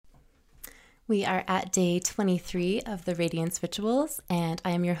We are at day 23 of the Radiance Rituals, and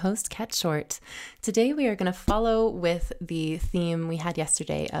I am your host, Kat Short. Today we are going to follow with the theme we had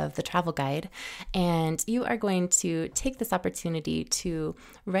yesterday of the travel guide, and you are going to take this opportunity to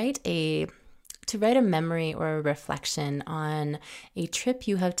write a memory or a reflection on a trip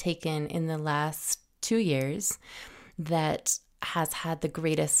you have taken in the last 2 years that has had the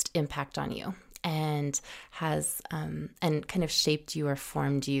greatest impact on you and has and kind of shaped you or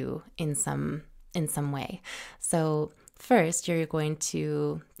formed you in some way. So first, you're going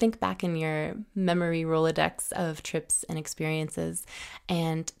to think back in your memory Rolodex of trips and experiences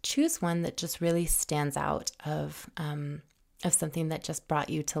and choose one that just really stands out of something that just brought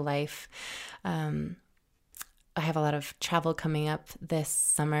you to life. I have a lot of travel coming up this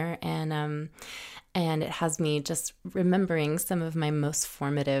summer, and it has me just remembering some of my most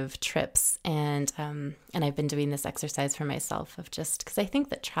formative trips, and I've been doing this exercise for myself of just because I think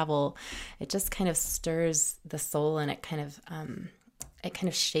that travel, it just kind of stirs the soul, and it kind of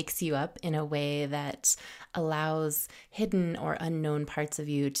shakes you up in a way that allows hidden or unknown parts of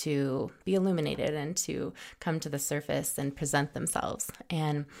you to be illuminated and to come to the surface and present themselves.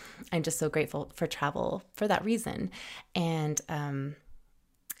 And I'm just so grateful for travel for that reason.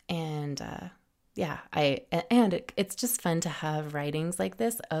 It's just fun to have writings like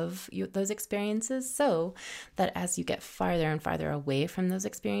this of those experiences, so that as you get farther and farther away from those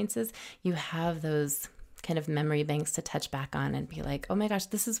experiences, you have those kind of memory banks to touch back on and be like, oh my gosh,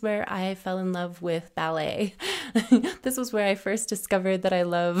 this is where I fell in love with ballet. This was where I first discovered that I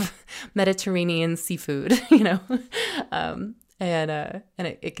love Mediterranean seafood, and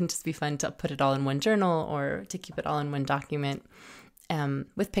it can just be fun to put it all in one journal or to keep it all in one document,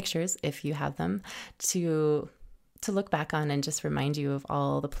 with pictures if you have them, to look back on and just remind you of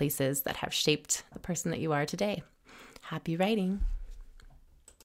all the places that have shaped the person that you are today. Happy writing.